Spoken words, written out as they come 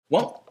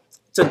Well,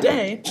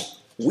 today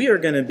we are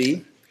going to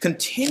be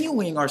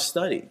continuing our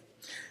study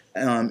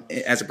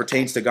as it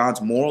pertains to God's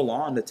moral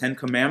law and the Ten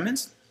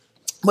Commandments.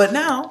 But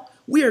now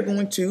we are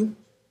going to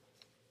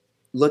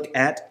look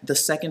at the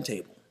second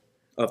table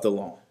of the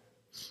law.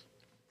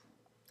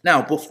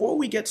 Now, before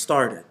we get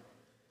started,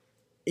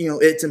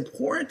 it's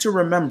important to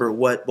remember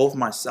what both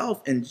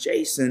myself and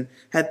Jason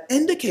have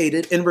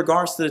indicated in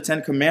regards to the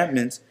Ten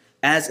Commandments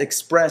as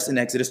expressed in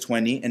Exodus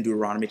 20 and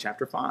Deuteronomy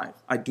chapter 5.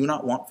 I do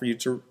not want for you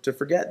to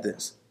forget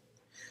this.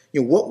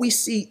 What we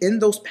see in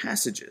those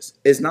passages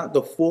is not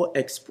the full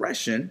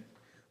expression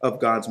of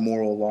God's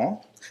moral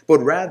law, but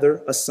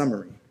rather a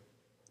summary.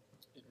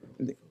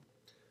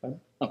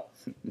 But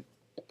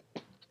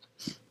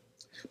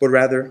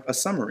rather a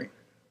summary.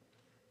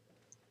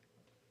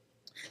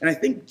 And I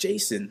think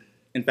Jason,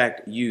 in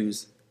fact,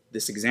 used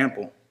this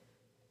example.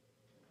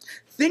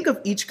 Think of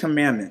each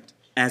commandment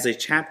as a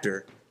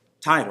chapter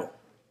title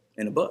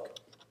in a book.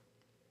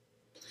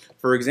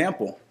 For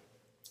example,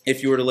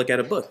 if you were to look at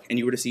a book and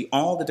you were to see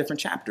all the different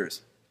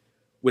chapters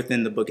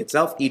within the book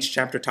itself, each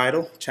chapter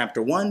title,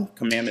 chapter 1,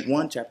 commandment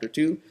 1, chapter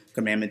 2,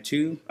 commandment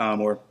 2,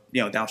 thou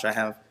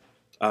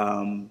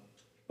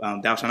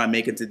shalt not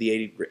make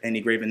into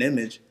any graven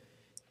image.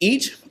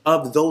 Each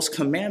of those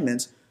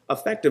commandments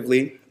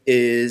effectively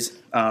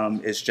is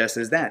just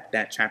as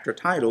that chapter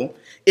title.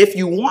 If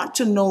you want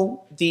to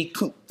know the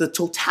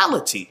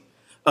totality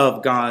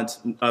of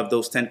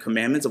those 10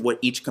 commandments, of what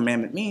each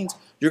commandment means,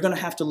 you're going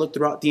to have to look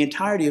throughout the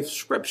entirety of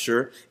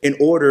Scripture in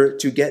order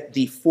to get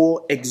the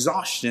full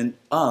exhaustion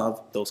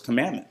of those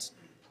commandments.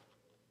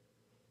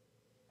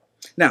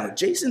 Now,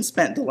 Jason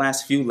spent the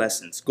last few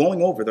lessons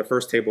going over the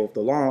first table of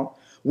the law,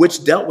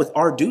 which dealt with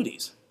our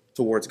duties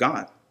towards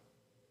God.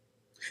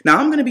 Now,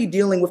 I'm going to be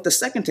dealing with the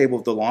second table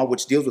of the law,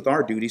 which deals with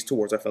our duties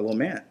towards our fellow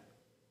man.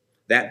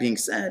 That being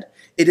said,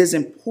 it is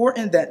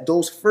important that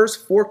those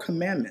first 4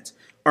 commandments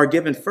are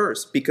given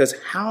first, because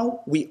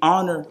how we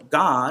honor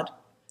God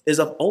is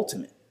of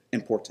ultimate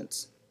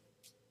importance.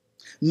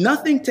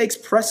 Nothing takes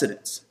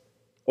precedence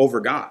over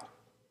God.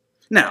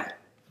 Now,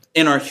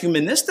 in our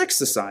humanistic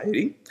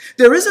society,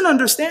 there is an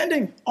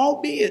understanding,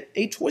 albeit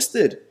a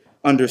twisted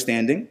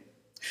understanding,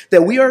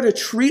 that we are to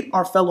treat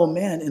our fellow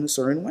man in a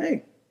certain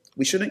way.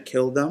 We shouldn't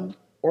kill them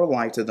or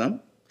lie to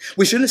them.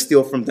 We shouldn't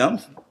steal from them,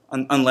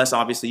 unless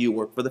obviously you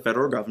work for the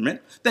federal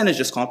government. Then it's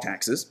just called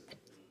taxes.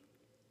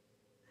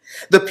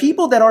 The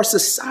people that our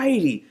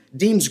society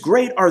deems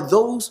great are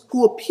those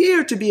who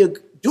appear to be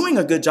doing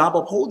a good job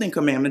upholding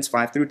commandments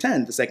 5 through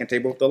 10, the second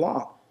table of the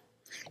law.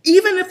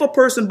 Even if a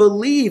person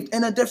believed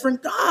in a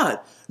different God,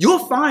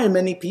 you'll find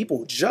many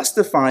people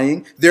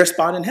justifying their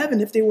spot in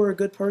heaven if they were a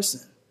good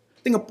person.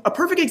 I think a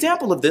perfect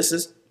example of this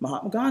is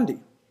Mahatma Gandhi.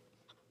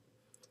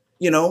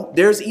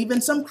 There's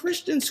even some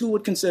Christians who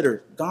would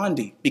consider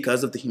Gandhi,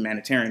 because of the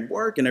humanitarian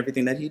work and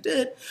everything that he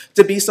did,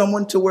 to be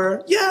someone to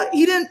where,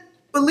 he didn't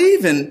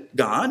believe in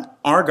God,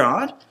 our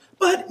God,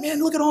 but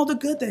man, look at all the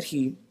good that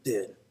he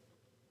did.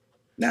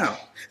 Now,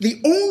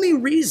 the only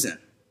reason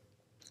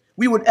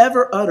we would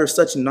ever utter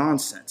such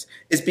nonsense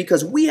is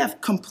because we have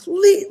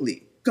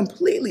completely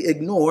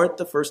ignored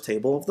the first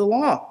table of the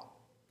law.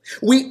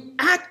 We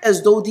act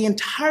as though the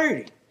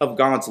entirety of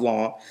God's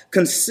law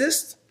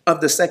consists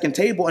of the second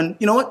table. And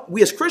you know what?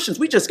 We as Christians,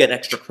 we just get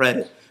extra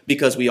credit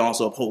because we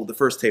also uphold the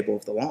first table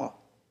of the law.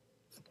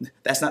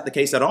 That's not the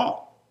case at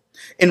all.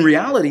 In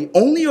reality,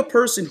 only a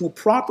person who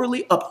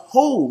properly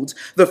upholds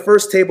the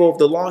first table of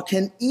the law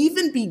can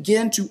even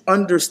begin to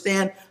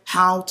understand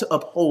how to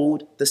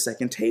uphold the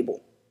second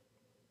table.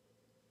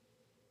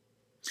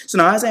 So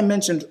now, as I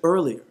mentioned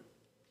earlier,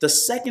 the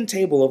second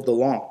table of the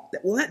law,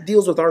 that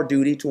deals with our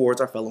duty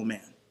towards our fellow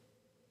man.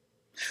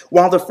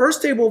 While the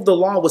first table of the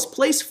law was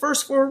placed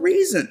first for a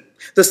reason,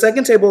 the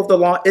second table of the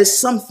law is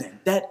something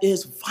that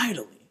is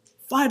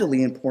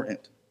vitally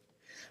important.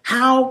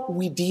 How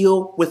we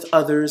deal with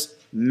others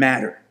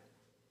matter.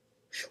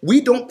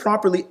 We don't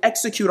properly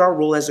execute our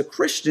role as a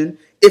Christian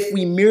if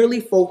we merely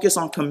focus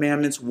on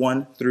commandments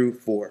 1 through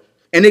 4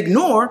 and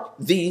ignore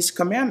these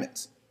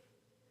commandments.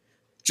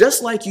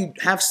 Just like you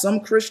have some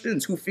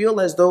Christians who feel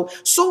as though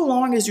so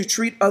long as you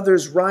treat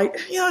others right,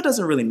 it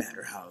doesn't really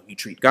matter how you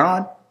treat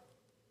God.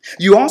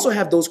 You also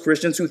have those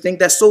Christians who think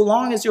that so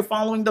long as you're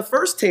following the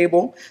first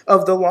table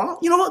of the law,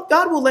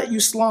 God will let you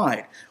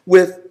slide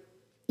with,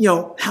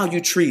 how you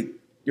treat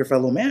your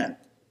fellow man.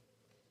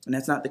 And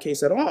that's not the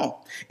case at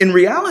all. In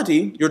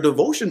reality, your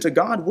devotion to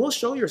God will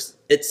show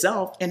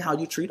itself in how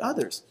you treat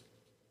others.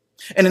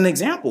 And an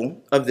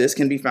example of this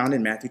can be found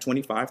in Matthew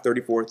 25,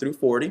 34 through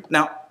 40.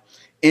 Now,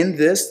 in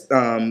this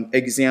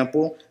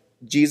example,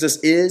 Jesus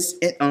is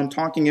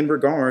talking in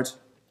regards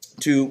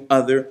to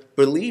other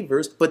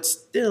believers, but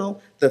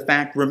still the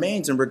fact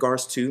remains in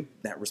regards to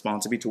that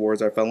responsibility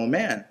towards our fellow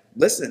man.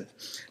 Listen,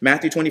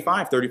 Matthew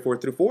 25, 34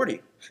 through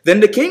 40.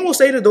 Then the king will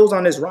say to those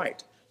on his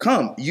right,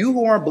 Come, you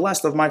who are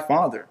blessed of my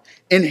Father,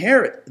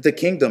 inherit the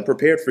kingdom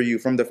prepared for you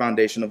from the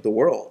foundation of the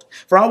world.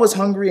 For I was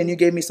hungry, and you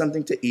gave me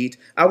something to eat.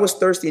 I was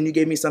thirsty, and you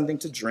gave me something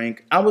to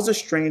drink. I was a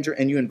stranger,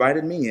 and you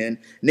invited me in.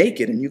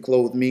 Naked, and you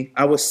clothed me.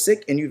 I was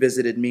sick, and you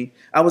visited me.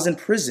 I was in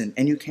prison,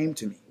 and you came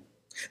to me.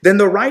 Then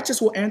the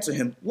righteous will answer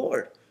him,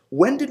 Lord,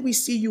 when did we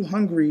see you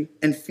hungry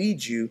and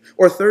feed you,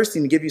 or thirsty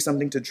and give you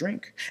something to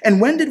drink? And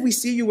when did we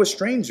see you a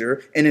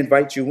stranger and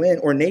invite you in,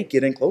 or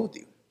naked and clothe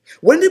you?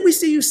 When did we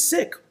see you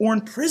sick or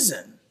in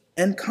prison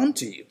and come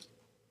to you?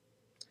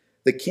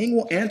 The king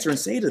will answer and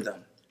say to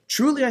them,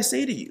 truly I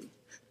say to you,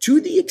 to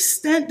the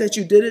extent that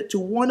you did it to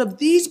one of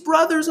these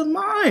brothers of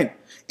mine,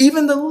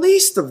 even the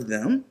least of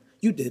them,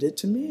 you did it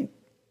to me.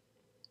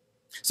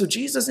 So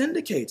Jesus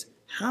indicates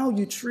how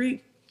you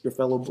treat your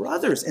fellow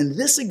brothers in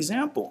this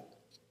example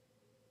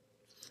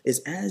is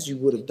as you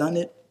would have done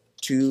it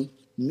to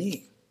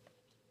me.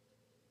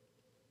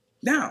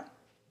 Now,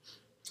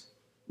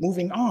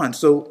 moving on.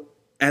 So,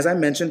 as I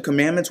mentioned,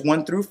 commandments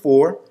 1 through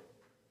 4,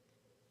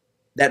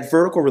 that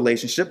vertical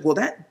relationship, well,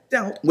 that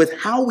dealt with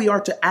how we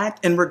are to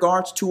act in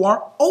regards to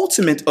our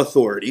ultimate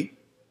authority,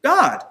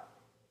 God.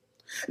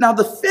 Now,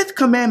 the fifth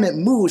commandment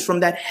moves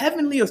from that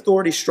heavenly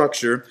authority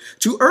structure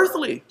to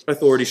earthly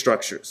authority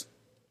structures.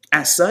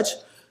 As such,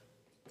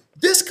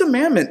 this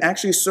commandment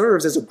actually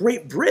serves as a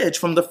great bridge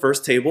from the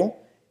first table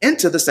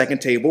into the second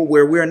table,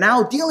 where we are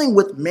now dealing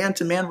with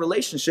man-to-man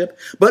relationship,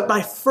 but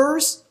by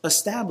first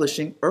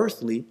establishing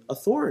earthly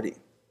authority.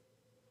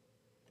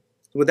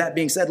 With that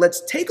being said, let's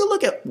take a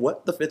look at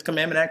what the fifth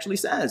commandment actually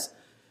says.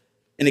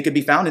 And it can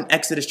be found in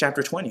Exodus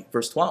chapter 20,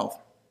 verse 12.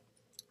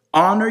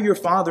 Honor your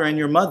father and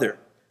your mother,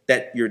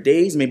 that your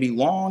days may be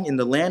long in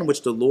the land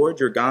which the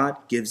Lord your God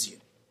gives you.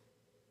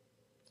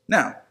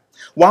 Now,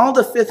 while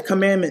the fifth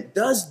commandment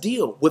does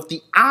deal with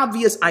the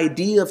obvious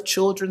idea of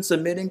children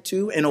submitting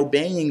to and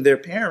obeying their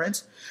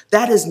parents,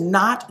 that is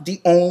not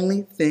the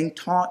only thing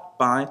taught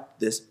by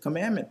this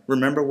commandment.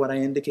 Remember what I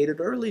indicated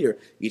earlier.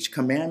 Each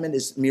commandment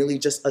is merely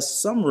just a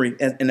summary,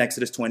 in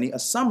Exodus 20, a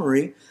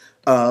summary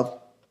of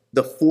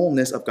the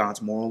fullness of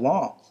God's moral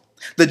law.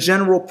 The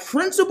general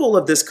principle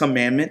of this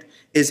commandment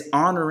is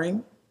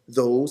honoring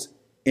those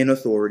in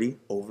authority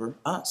over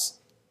us.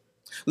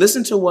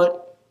 Listen to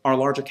what our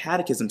larger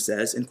catechism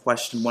says in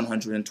question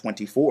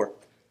 124.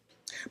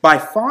 By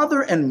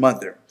father and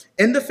mother,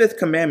 in the fifth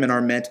commandment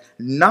are meant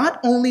not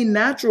only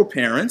natural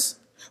parents,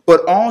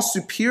 but all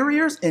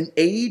superiors in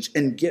age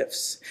and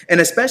gifts,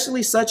 and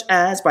especially such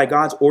as by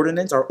God's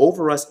ordinance are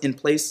over us in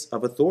place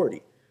of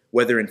authority,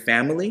 whether in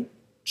family,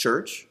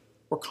 church,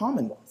 or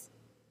commonwealth.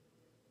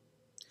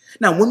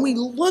 Now, when we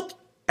look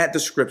at the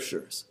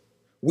scriptures,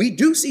 we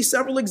do see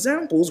several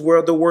examples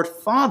where the word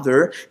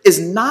father is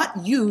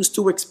not used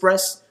to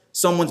express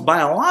someone's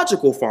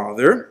biological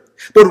father,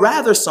 but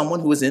rather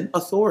someone who is in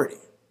authority.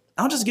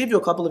 I'll just give you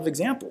a couple of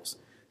examples.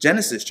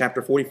 Genesis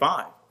chapter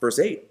 45, verse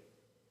 8.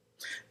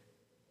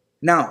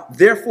 Now,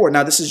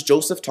 this is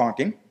Joseph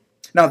talking.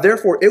 Now,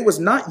 therefore, it was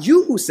not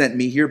you who sent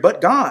me here,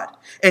 but God.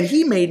 And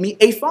he made me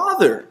a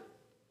father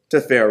to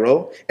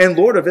Pharaoh and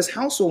lord of his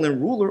household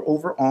and ruler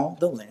over all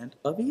the land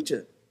of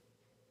Egypt.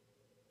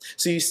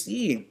 So you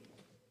see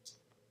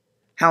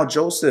how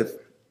Joseph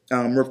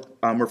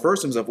refers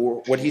to himself,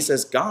 or what he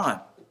says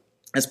God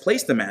has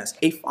placed him as,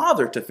 a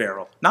father to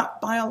Pharaoh,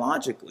 not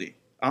biologically,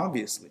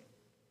 obviously.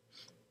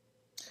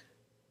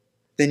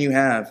 Then you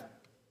have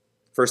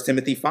 1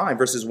 Timothy 5,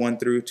 verses 1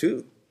 through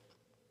 2.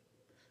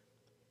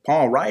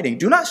 Paul writing,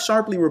 do not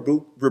sharply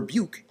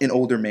rebuke an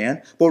older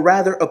man, but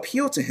rather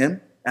appeal to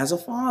him as a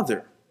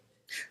father.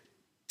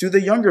 To the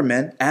younger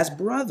men as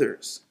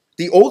brothers,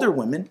 the older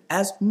women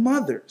as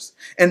mothers,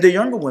 and the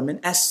younger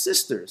women as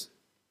sisters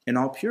in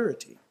all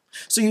purity.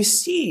 So you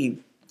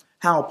see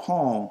how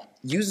Paul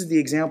uses the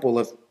example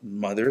of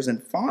mothers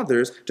and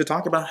fathers to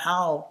talk about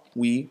how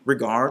we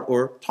regard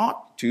or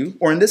talk to,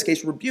 or in this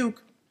case,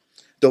 rebuke,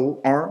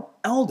 our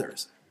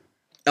elders.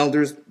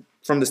 Elders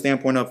from the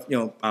standpoint of,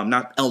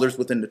 not elders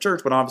within the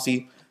church, but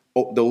obviously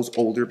those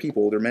older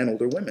people, older men,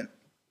 older women.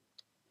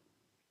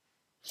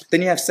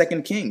 Then you have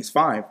 2 Kings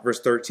 5, verse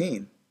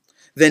 13.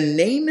 Then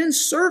Naaman's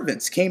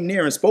servants came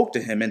near and spoke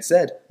to him and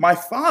said, my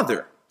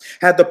father,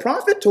 had the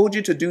prophet told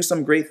you to do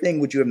some great thing,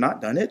 would you have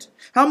not done it?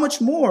 How much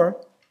more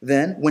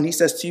then when he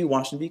says to you,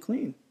 wash and be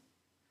clean?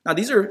 Now,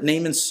 these are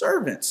Naaman's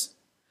servants,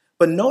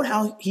 but note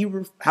how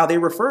they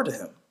refer to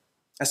him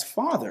as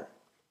father.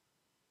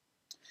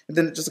 And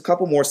then just a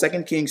couple more,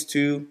 2 Kings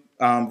 2,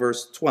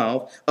 verse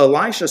 12.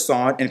 Elisha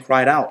saw it and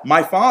cried out,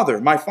 my father,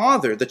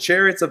 the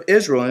chariots of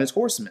Israel and his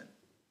horsemen.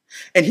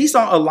 And he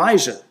saw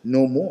Elijah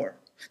no more.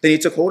 Then he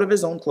took hold of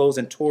his own clothes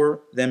and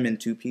tore them in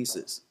two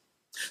pieces.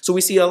 So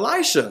we see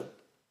Elisha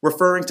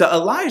referring to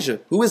Elijah,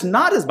 who is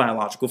not his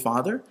biological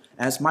father,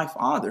 as my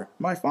father,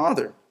 my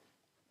father.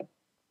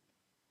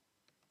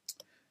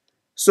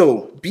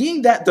 So,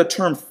 being that the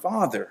term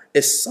father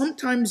is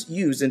sometimes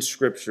used in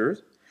scripture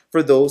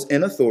for those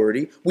in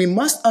authority, we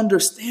must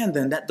understand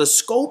then that the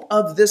scope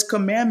of this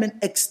commandment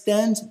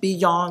extends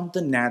beyond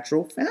the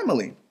natural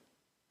family.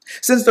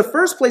 Since the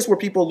first place where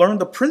people learn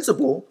the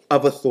principle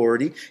of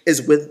authority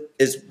is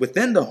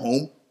within the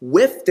home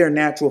with their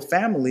natural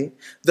family,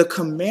 the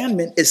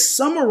commandment is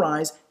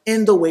summarized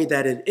in the way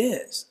that it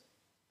is.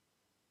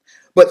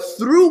 But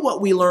through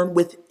what we learn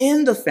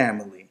within the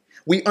family,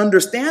 we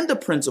understand the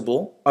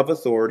principle of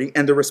authority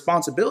and the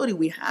responsibility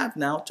we have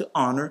now to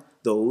honor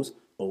those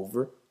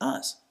over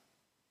us.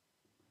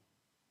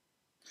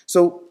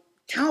 So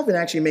Calvin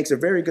actually makes a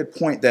very good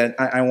point that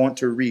I want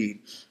to read,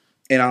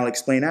 and I'll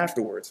explain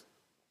afterwards.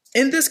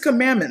 In this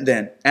commandment,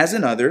 then, as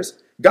in others,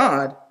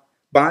 God,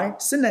 by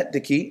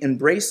synecdoche,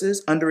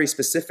 embraces under a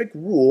specific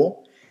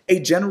rule a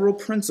general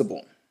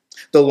principle.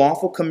 The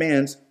lawful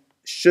commands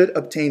should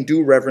obtain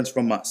due reverence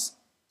from us.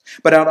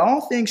 But out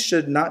all things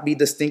should not be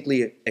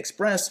distinctly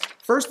expressed.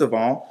 First of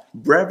all,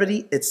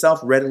 brevity itself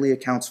readily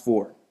accounts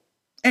for.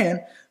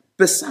 And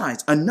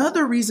besides,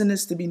 another reason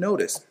is to be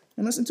noticed.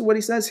 And listen to what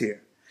he says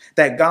here.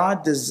 That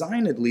God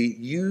designedly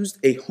used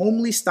a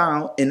homely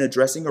style in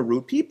addressing a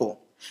rude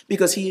people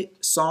because he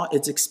saw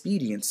its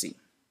expediency.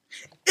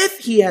 If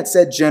he had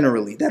said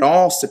generally that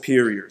all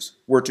superiors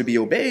were to be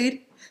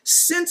obeyed,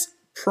 since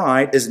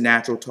pride is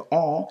natural to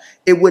all,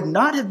 it would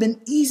not have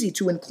been easy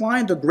to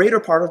incline the greater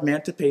part of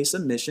man to pay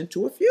submission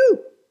to a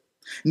few.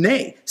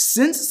 Nay,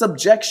 since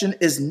subjection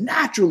is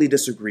naturally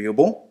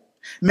disagreeable,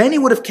 many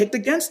would have kicked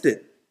against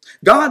it.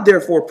 God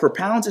therefore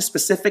propounds a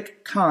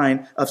specific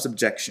kind of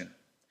subjection,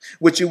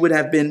 which it would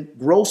have been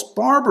gross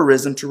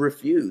barbarism to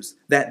refuse,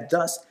 that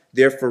thus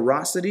their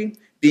ferocity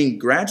being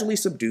gradually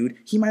subdued,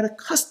 he might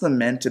accustom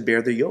men to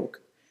bear the yoke.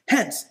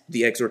 Hence,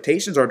 the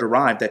exhortations are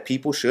derived that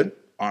people should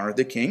honor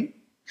the king,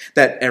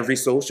 that every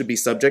soul should be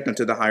subject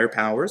unto the higher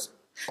powers,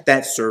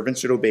 that servants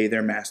should obey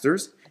their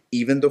masters,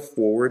 even the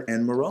forward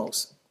and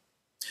morose.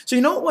 So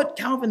you know what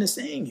Calvin is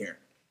saying here?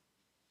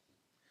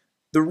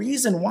 The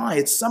reason why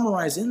it's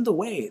summarized in the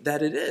way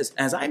that it is,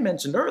 as I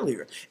mentioned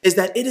earlier, is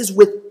that it is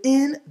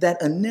within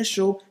that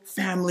initial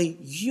family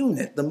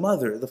unit, the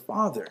mother, the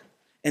father,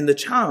 and the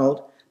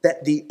child,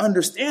 that the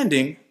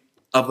understanding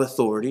of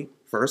authority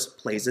first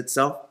plays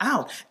itself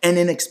out. And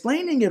in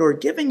explaining it or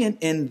giving it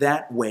in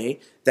that way,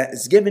 that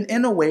is given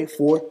in a way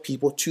for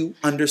people to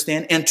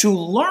understand and to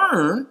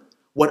learn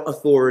what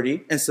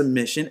authority and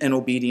submission and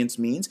obedience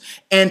means,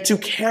 and to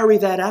carry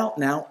that out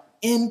now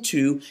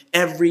into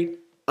every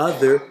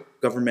other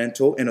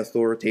governmental and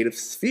authoritative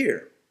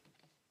sphere.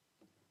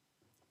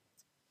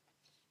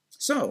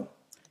 So,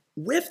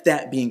 with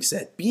that being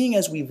said, being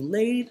as we've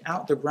laid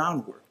out the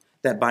groundwork,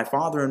 that by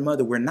father and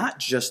mother, we're not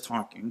just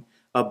talking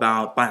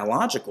about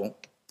biological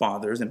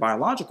fathers and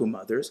biological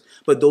mothers,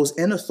 but those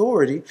in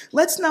authority,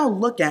 let's now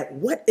look at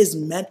what is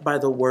meant by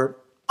the word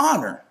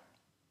honor.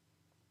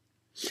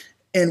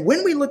 And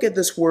when we look at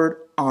this word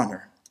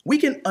honor, we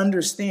can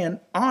understand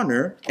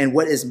honor and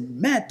what is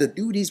meant, the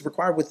duties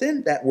required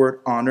within that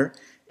word honor,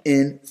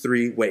 in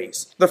three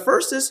ways. The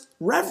first is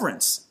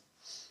reverence.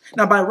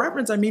 Now, by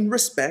reverence, I mean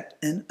respect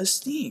and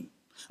esteem.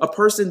 A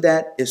person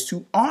that is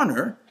to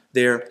honor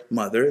their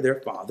mother, their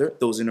father,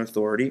 those in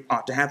authority,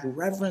 ought to have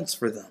reverence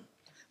for them.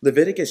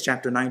 Leviticus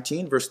chapter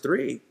 19, verse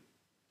 3,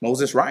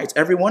 Moses writes,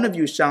 every one of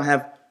you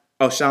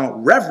shall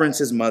reverence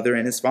his mother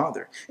and his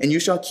father, and you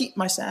shall keep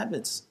my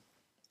Sabbaths.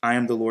 I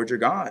am the Lord your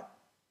God.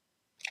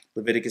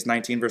 Leviticus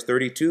 19, verse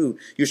 32,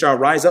 you shall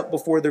rise up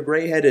before the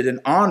gray-headed and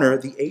honor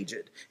the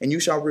aged, and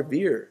you shall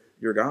revere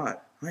your God.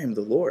 I am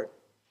the Lord.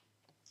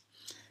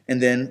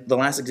 And then the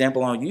last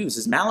example I'll use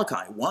is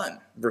Malachi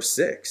 1, verse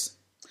 6.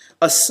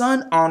 A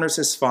son honors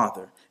his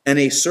father, and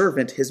a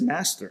servant his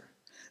master.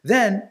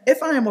 Then,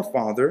 if I am a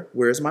father,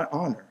 where is my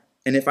honor?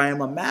 And if I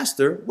am a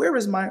master, where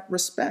is my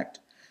respect?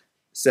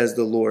 Says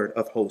the Lord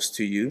of hosts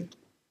to you.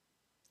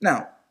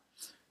 Now,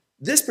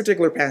 this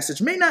particular passage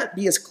may not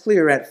be as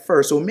clear at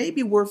first, so it may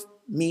be worth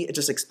me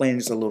just explaining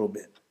this a little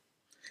bit.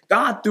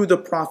 God, through the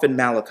prophet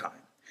Malachi,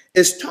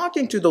 is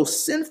talking to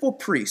those sinful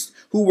priests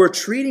who were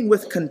treating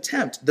with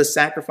contempt the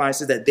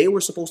sacrifices that they were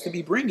supposed to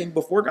be bringing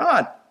before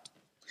God.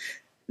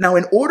 Now,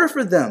 in order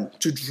for them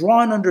to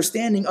draw an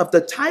understanding of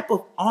the type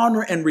of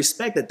honor and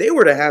respect that they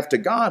were to have to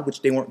God,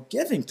 which they weren't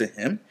giving to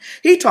him,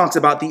 he talks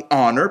about the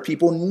honor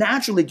people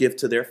naturally give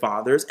to their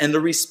fathers and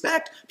the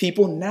respect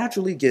people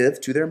naturally give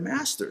to their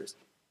masters.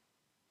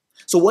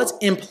 So what's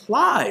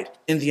implied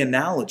in the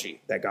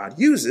analogy that God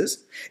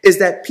uses is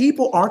that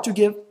people are to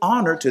give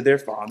honor to their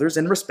fathers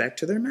and respect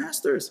to their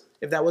masters.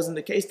 If that wasn't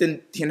the case,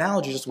 then the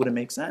analogy just wouldn't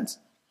make sense.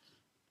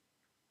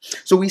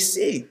 So we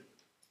see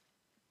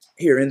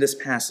here in this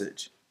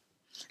passage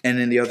and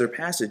in the other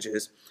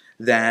passages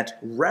that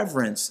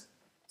reverence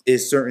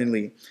is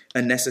certainly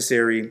a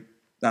necessary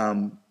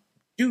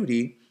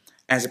duty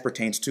as it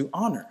pertains to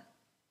honor.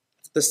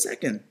 The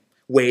second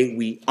way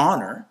we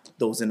honor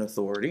those in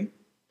authority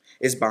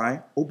is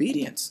by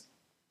obedience.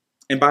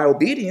 And by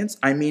obedience,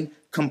 I mean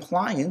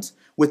compliance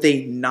with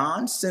a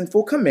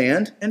non-sinful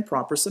command and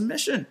proper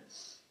submission.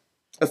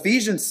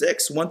 Ephesians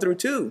 6, 1 through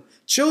 2.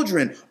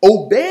 Children,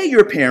 obey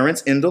your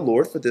parents in the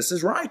Lord, for this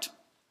is right.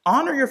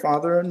 Honor your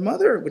father and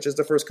mother, which is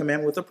the first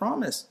commandment with a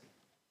promise.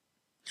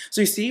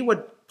 So you see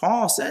what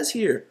Paul says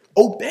here.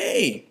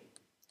 Obey.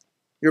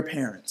 your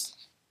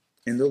parents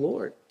in the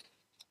Lord.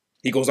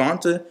 He goes on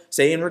to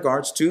say in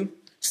regards to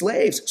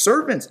slaves,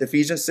 servants,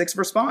 Ephesians 6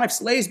 verse 5,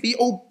 slaves, be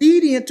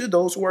obedient to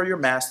those who are your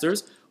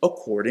masters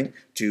according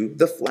to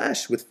the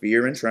flesh, with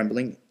fear and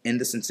trembling in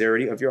the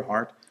sincerity of your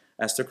heart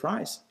as to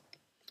Christ.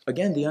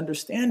 Again, the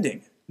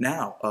understanding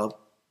now of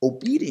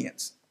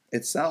obedience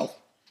itself.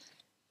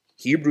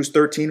 Hebrews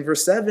 13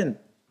 verse 7.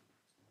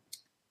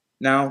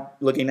 Now,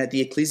 looking at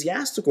the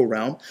ecclesiastical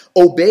realm,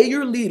 obey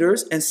your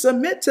leaders and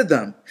submit to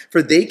them,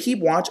 for they keep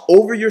watch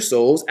over your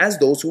souls as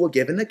those who will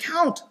give an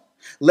account.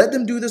 Let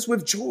them do this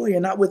with joy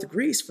and not with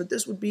grief, for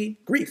this would be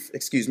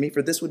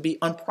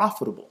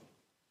unprofitable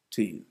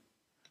to you.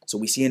 So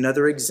we see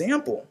another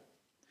example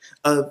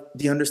of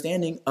the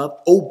understanding of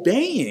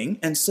obeying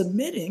and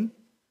submitting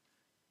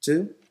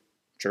to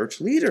church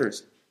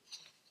leaders.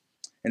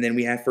 And then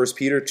we have 1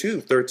 Peter 2,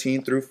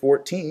 13 through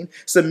 14.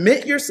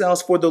 Submit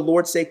yourselves for the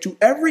Lord's sake to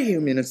every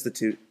human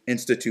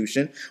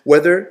institution,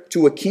 whether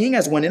to a king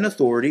as one in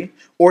authority,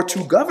 or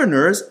to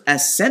governors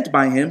as sent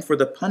by him for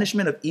the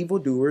punishment of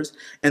evildoers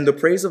and the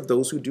praise of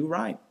those who do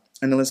right.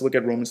 And then let's look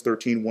at Romans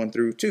 13, 1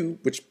 through 2,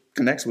 which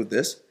connects with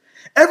this.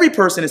 Every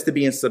person is to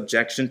be in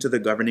subjection to the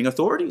governing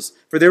authorities,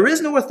 for there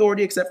is no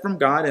authority except from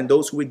God, and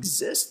those who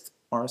exist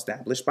are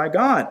established by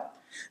God.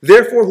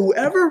 Therefore,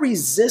 whoever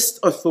resists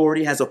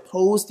authority has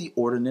opposed the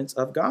ordinance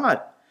of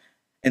God,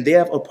 and they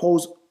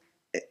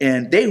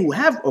who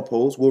have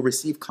opposed will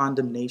receive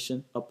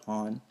condemnation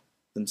upon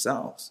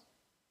themselves.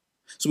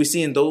 So we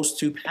see in those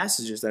two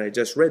passages that I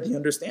just read the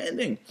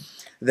understanding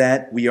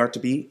that we are to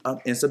be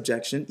in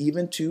subjection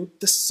even to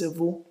the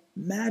civil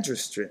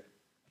magistrate.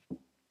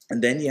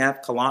 And then you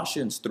have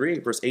Colossians 3,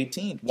 verse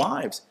 18.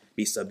 Wives,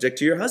 be subject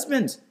to your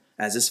husbands,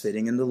 as is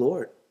fitting in the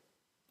Lord.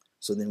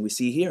 So then we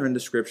see here in the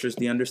scriptures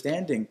the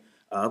understanding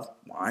of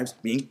wives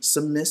being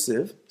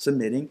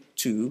submitting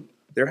to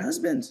their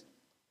husbands.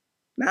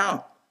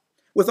 Now,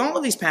 with all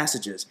of these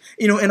passages,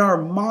 in our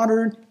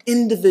modern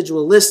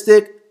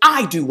individualistic,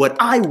 I do what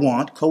I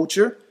want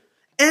culture,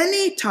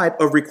 any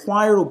type of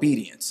required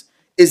obedience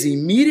is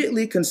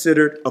immediately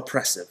considered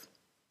oppressive.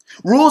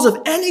 Rules of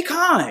any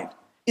kind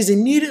is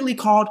immediately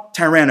called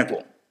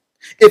tyrannical.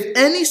 If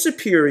any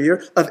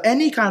superior of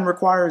any kind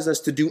requires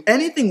us to do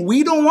anything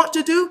we don't want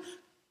to do,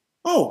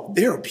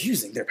 they're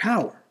abusing their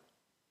power.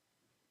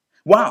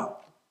 Wow,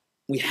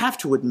 we have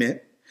to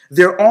admit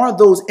there are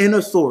those in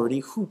authority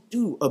who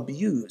do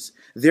abuse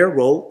their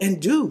role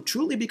and do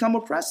truly become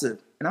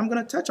oppressive. And I'm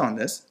going to touch on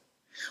this.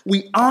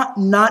 We ought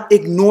not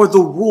ignore the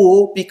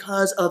rule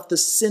because of the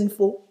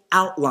sinful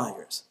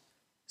outliers.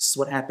 This is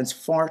what happens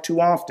far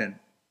too often.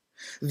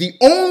 The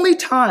only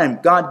time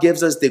God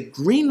gives us the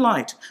green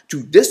light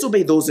to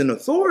disobey those in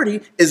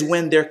authority is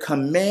when their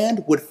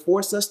command would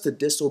force us to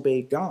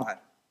disobey God.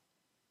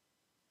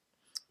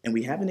 And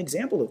we have an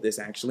example of this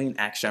actually in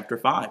Acts chapter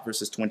 5,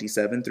 verses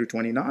 27 through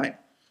 29,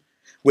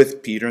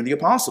 with Peter and the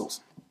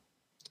apostles.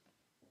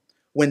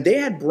 When they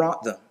had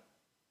brought them,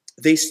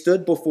 they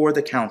stood before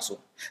the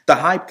council. The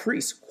high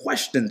priest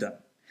questioned them,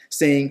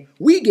 saying,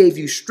 "We gave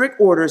you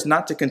strict orders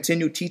not to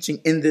continue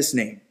teaching in this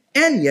name,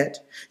 and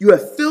yet you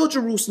have filled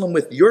Jerusalem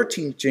with your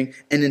teaching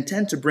and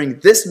intend to bring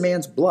this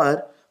man's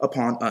blood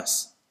upon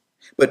us."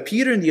 But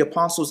Peter and the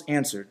apostles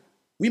answered,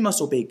 "We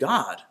must obey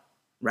God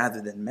rather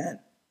than men."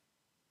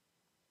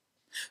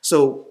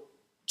 So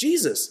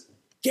Jesus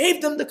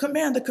gave them the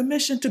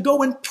commission to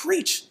go and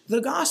preach the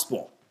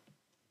gospel.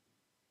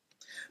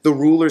 The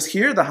rulers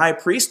here, the high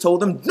priest, told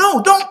them,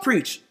 "No, don't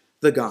preach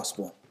the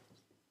gospel."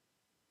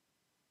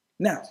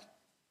 Now,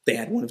 they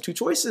had one of two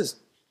choices.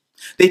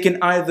 They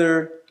can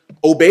either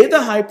obey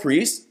the high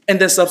priest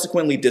and then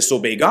subsequently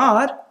disobey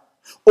God,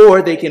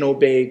 or they can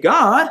obey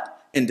God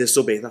and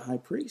disobey the high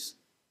priest.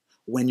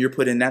 When you're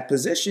put in that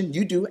position,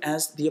 you do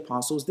as the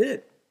apostles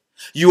did.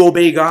 You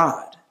obey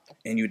God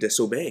and you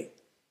disobey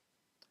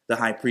the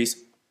high priest,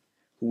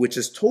 which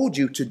has told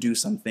you to do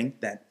something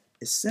that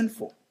is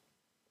sinful.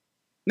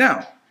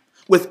 Now,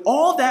 with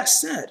all that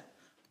said,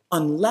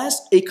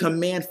 unless a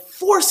command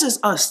forces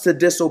us to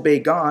disobey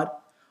God,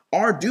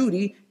 our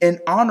duty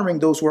in honoring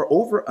those who are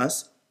over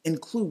us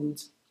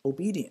includes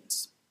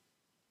obedience.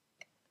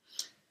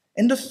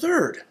 And the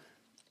third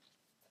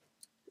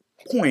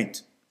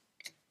point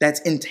that's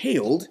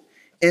entailed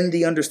in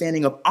the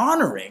understanding of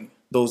honoring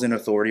those in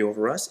authority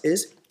over us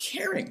is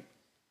caring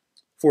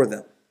for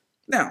them.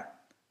 Now,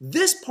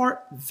 this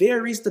part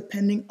varies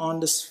depending on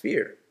the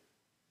sphere.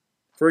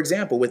 For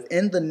example,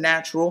 within the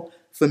natural,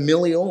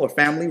 familial, or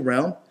family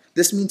realm,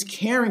 this means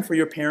caring for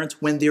your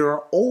parents when they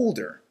are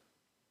older.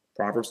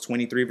 Proverbs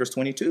 23, verse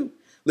 22.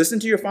 Listen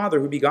to your father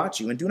who begot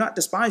you, and do not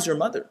despise your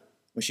mother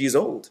when she is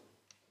old.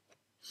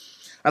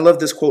 I love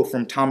this quote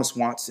from Thomas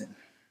Watson,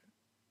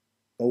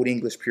 Old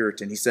English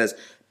Puritan. He says,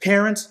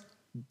 Parents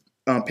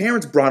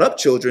brought up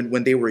children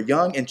when they were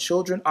young, and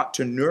children ought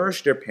to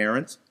nourish their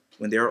parents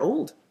when they are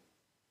old.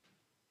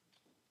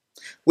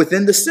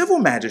 Within the civil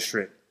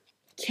magistrate,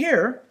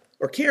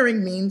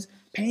 caring means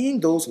paying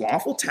those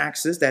lawful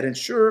taxes that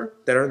ensure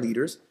that our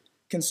leaders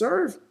can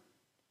serve.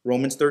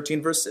 Romans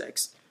 13, verse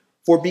 6.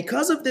 For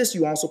because of this,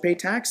 you also pay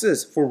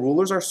taxes, for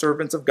rulers are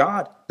servants of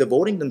God,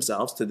 devoting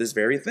themselves to this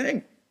very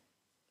thing.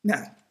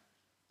 Now,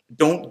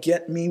 don't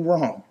get me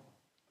wrong.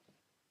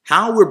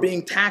 How we're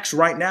being taxed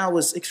right now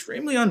is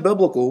extremely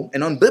unbiblical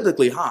and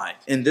unbiblically high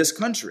in this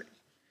country.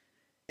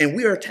 And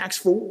we are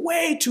taxed for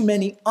way too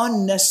many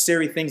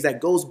unnecessary things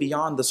that goes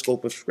beyond the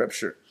scope of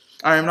Scripture.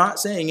 I am not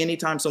saying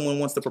anytime someone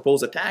wants to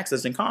propose a tax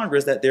that's in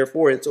Congress that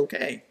therefore it's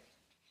okay.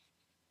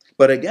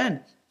 But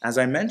again, as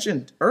I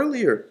mentioned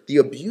earlier, the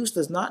abuse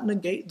does not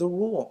negate the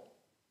rule.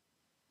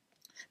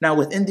 Now,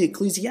 within the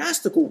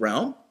ecclesiastical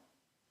realm,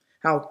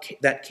 how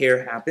that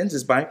care happens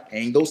is by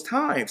paying those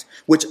tithes,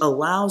 which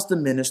allows the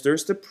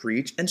ministers to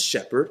preach and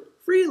shepherd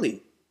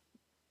freely.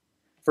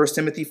 1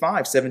 Timothy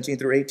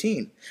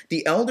 5:17-18.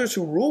 The elders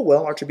who rule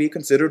well are to be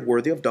considered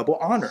worthy of double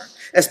honor,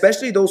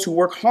 especially those who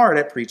work hard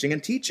at preaching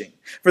and teaching.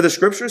 For the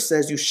scripture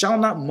says, you shall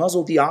not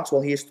muzzle the ox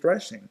while he is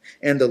threshing,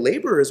 and the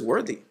laborer is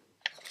worthy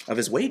of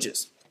his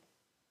wages.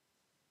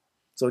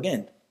 So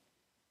again,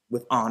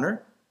 with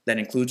honor, that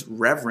includes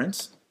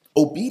reverence,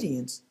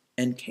 obedience,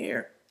 and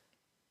care.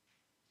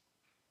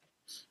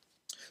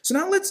 So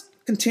now let's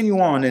continue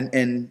on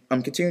and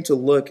I'm continuing to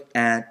look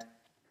at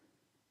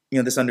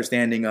this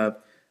understanding of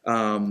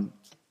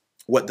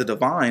what the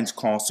divines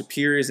call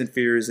superiors,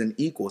 inferiors, and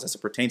equals as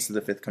it pertains to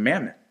the fifth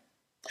commandment.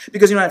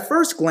 Because at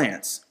first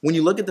glance, when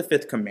you look at the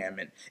fifth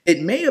commandment,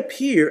 it may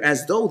appear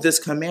as though this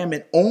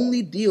commandment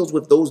only deals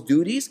with those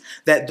duties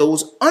that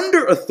those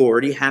under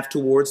authority have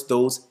towards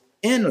those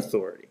in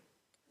authority.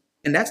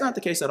 And that's not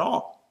the case at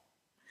all.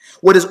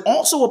 What is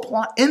also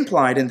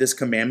implied in this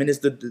commandment is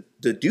the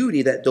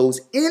duty that those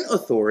in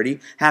authority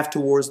have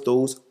towards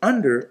those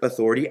under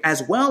authority,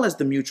 as well as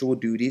the mutual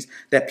duties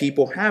that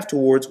people have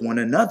towards one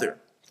another.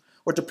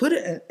 Or to put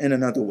it in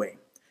another way,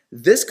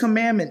 this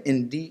commandment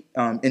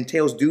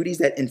entails duties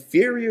that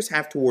inferiors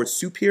have towards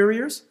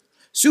superiors,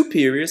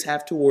 superiors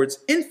have towards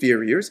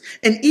inferiors,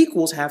 and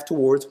equals have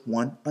towards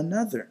one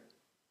another.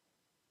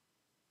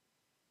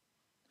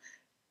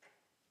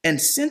 And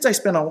since I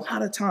spent a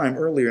lot of time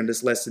earlier in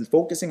this lesson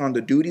focusing on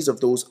the duties of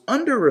those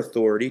under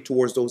authority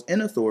towards those in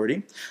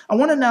authority, I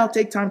want to now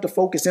take time to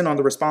focus in on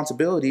the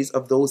responsibilities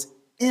of those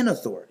in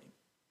authority.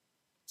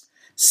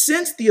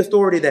 Since the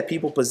authority that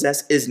people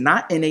possess is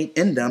not innate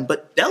in them,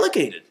 but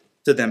delegated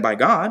to them by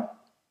God,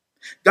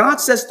 God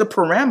sets the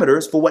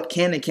parameters for what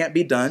can and can't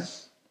be done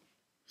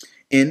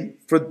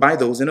by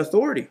those in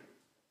authority.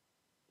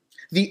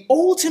 The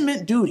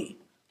ultimate duty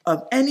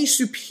of any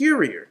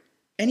superior,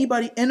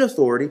 anybody in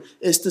authority,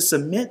 is to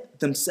submit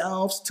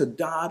themselves to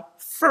God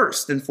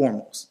first and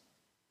foremost.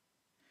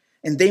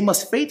 And they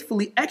must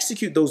faithfully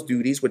execute those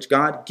duties which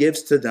God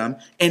gives to them,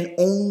 and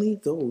only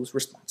those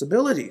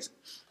responsibilities.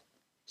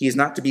 He is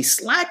not to be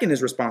slack in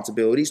his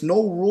responsibilities,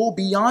 no rule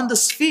beyond the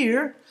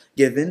sphere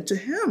given to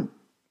him.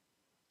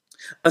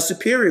 A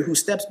superior who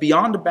steps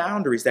beyond the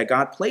boundaries that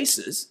God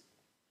places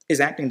is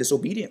acting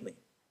disobediently.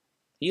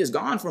 He has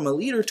gone from a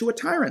leader to a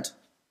tyrant.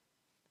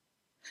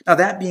 Now,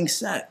 that being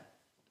said,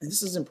 and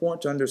this is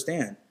important to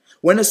understand,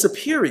 when a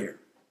superior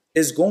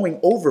is going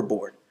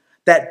overboard,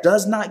 that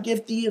does not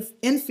give the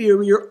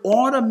inferior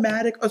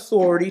automatic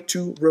authority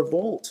to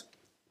revolt.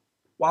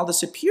 While the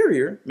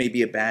superior may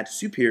be a bad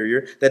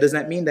superior, that does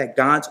not mean that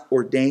God's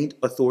ordained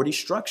authority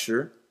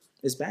structure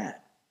is bad.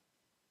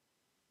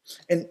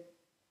 And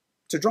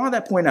to draw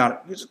that point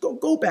out, just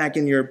go back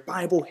in your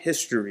Bible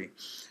history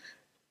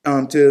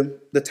to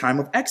the time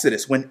of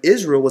Exodus, when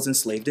Israel was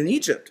enslaved in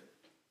Egypt.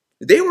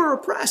 They were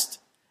oppressed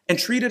and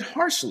treated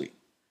harshly.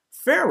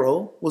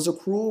 Pharaoh was a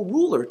cruel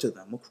ruler to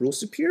them, a cruel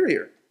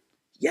superior.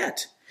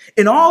 Yet,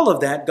 in all of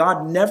that,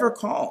 God never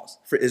calls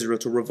for Israel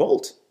to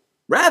revolt.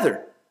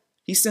 Rather,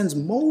 he sends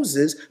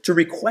Moses to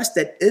request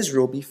that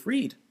Israel be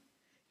freed.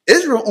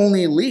 Israel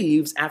only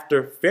leaves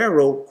after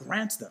Pharaoh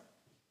grants them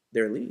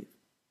their leave.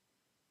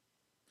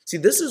 See,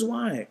 this is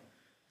why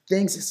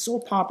things are so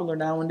popular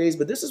nowadays,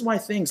 but this is why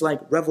things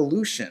like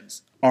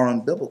revolutions are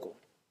unbiblical.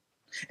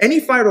 Any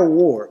fight or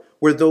war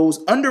where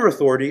those under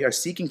authority are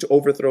seeking to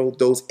overthrow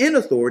those in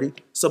authority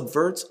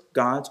subverts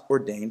God's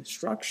ordained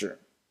structure.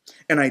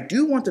 And I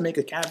do want to make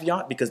a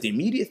caveat, because the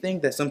immediate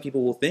thing that some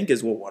people will think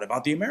is, well, what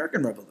about the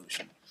American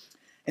Revolution?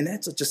 And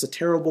that's just a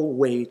terrible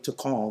way to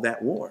call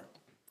that war,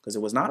 because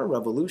it was not a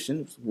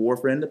revolution, it was war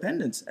for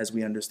independence as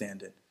we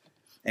understand it.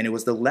 And it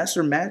was the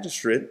lesser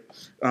magistrate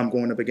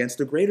going up against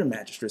the greater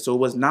magistrate. So it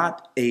was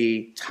not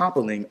a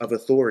toppling of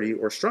authority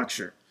or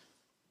structure.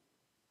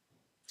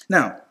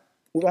 Now,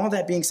 with all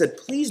that being said,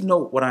 please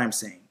note what I'm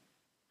saying.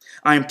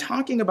 I am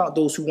talking about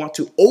those who want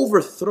to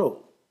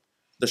overthrow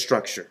the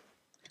structure.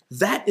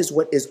 That is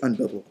what is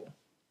unbiblical.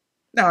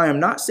 Now, I am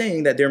not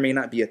saying that there may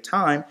not be a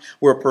time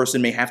where a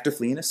person may have to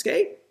flee and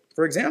escape.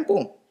 For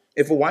example,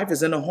 if a wife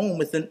is in a home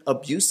with an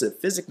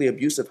physically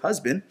abusive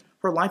husband,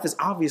 her life is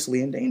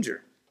obviously in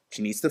danger.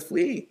 She needs to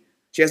flee.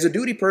 She has a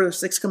duty per the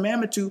sixth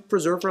commandment to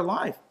preserve her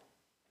life.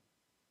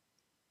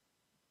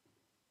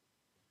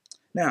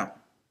 Now,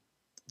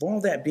 with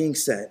all that being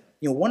said,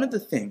 one of the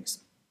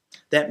things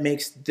that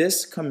makes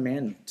this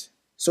commandment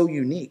so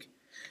unique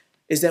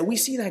is that we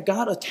see that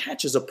God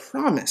attaches a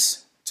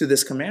promise to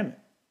this commandment.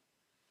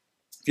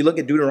 If you look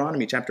at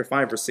Deuteronomy chapter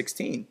 5, verse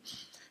 16,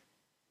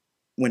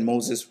 when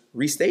Moses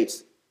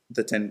restates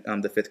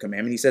the fifth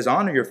commandment, he says,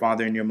 honor your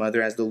father and your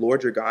mother as the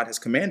Lord your God has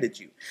commanded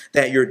you,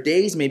 that your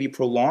days may be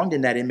prolonged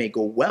and that it may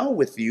go well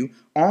with you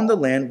on the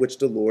land which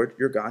the Lord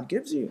your God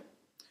gives you.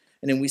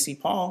 And then we see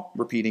Paul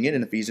repeating it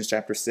in Ephesians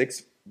chapter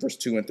 6, verse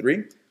 2 and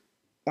 3.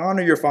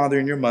 Honor your father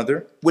and your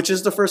mother, which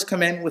is the first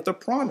commandment with a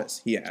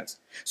promise, he adds,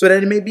 so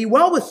that it may be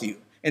well with you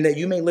and that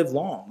you may live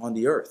long on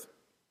the earth.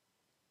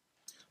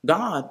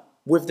 God,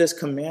 with this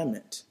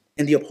commandment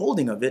and the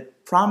upholding of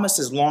it,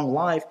 promises long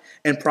life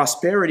and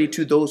prosperity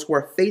to those who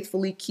are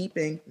faithfully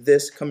keeping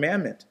this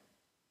commandment.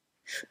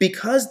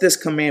 Because this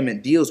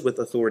commandment deals with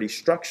authority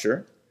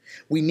structure,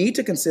 we need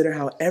to consider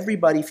how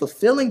everybody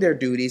fulfilling their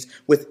duties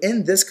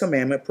within this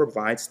commandment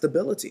provides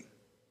stability.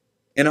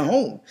 In a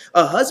home,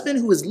 a husband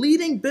who is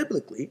leading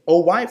biblically, a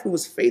wife who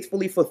is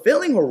faithfully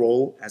fulfilling her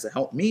role as a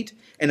helpmeet,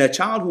 and a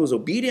child who is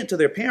obedient to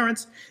their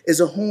parents is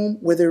a home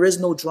where there is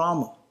no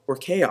drama or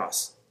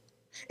chaos.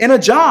 In a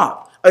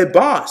job, a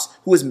boss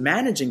who is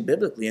managing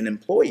biblically and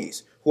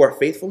employees who are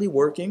faithfully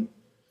working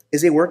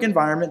is a work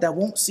environment that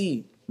won't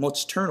see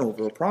much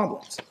turnover or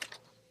problems.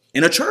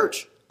 In a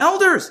church,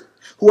 elders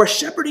who are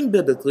shepherding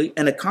biblically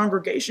and a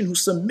congregation who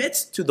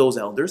submits to those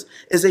elders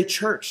is a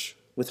church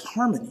with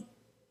harmony.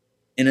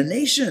 In a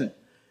nation,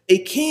 a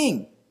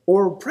king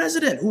or a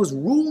president who is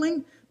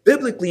ruling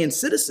biblically and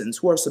citizens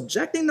who are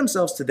subjecting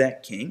themselves to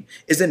that king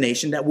is a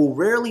nation that will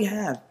rarely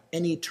have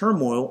any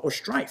turmoil or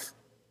strife.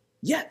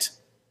 Yet,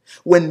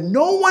 when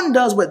no one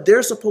does what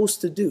they're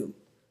supposed to do,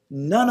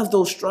 none of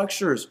those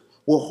structures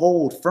will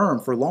hold firm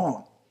for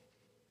long.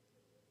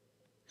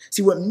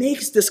 See, what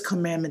makes this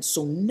commandment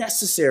so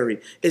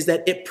necessary is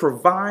that it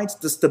provides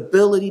the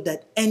stability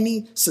that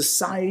any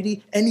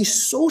society, any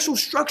social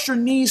structure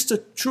needs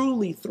to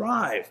truly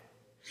thrive.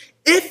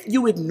 If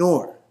you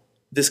ignore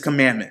this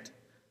commandment,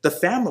 the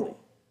family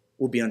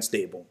will be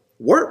unstable.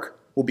 Work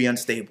will be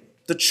unstable.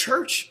 The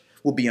church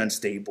will be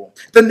unstable.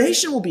 The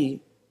nation will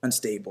be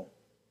unstable.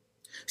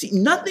 See,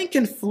 nothing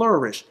can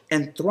flourish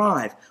and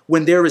thrive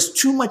when there is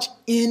too much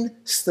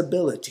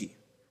instability,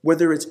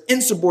 whether it's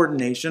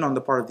insubordination on the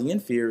part of the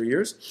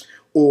inferiors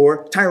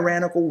or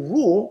tyrannical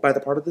rule by the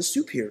part of the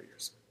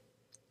superiors.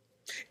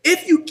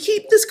 If you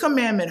keep this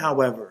commandment,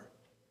 however,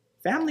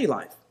 family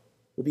life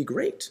will be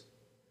great.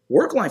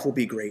 Work life will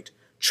be great.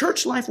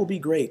 Church life will be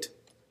great.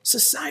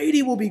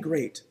 Society will be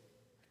great.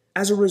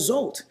 As a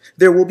result,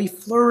 there will be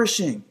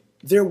flourishing.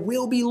 There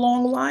will be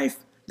long life.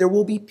 There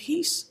will be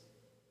peace.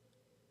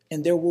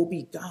 And there will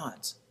be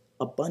God's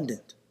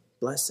abundant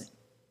blessing.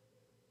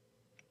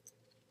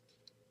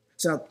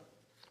 So now,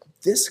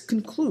 this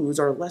concludes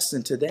our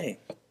lesson today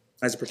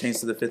as it pertains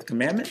to the fifth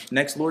commandment.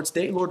 Next Lord's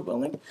Day, Lord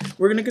willing,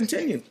 we're going to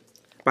continue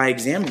by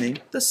examining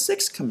the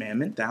sixth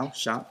commandment, thou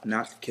shalt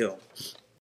not kill.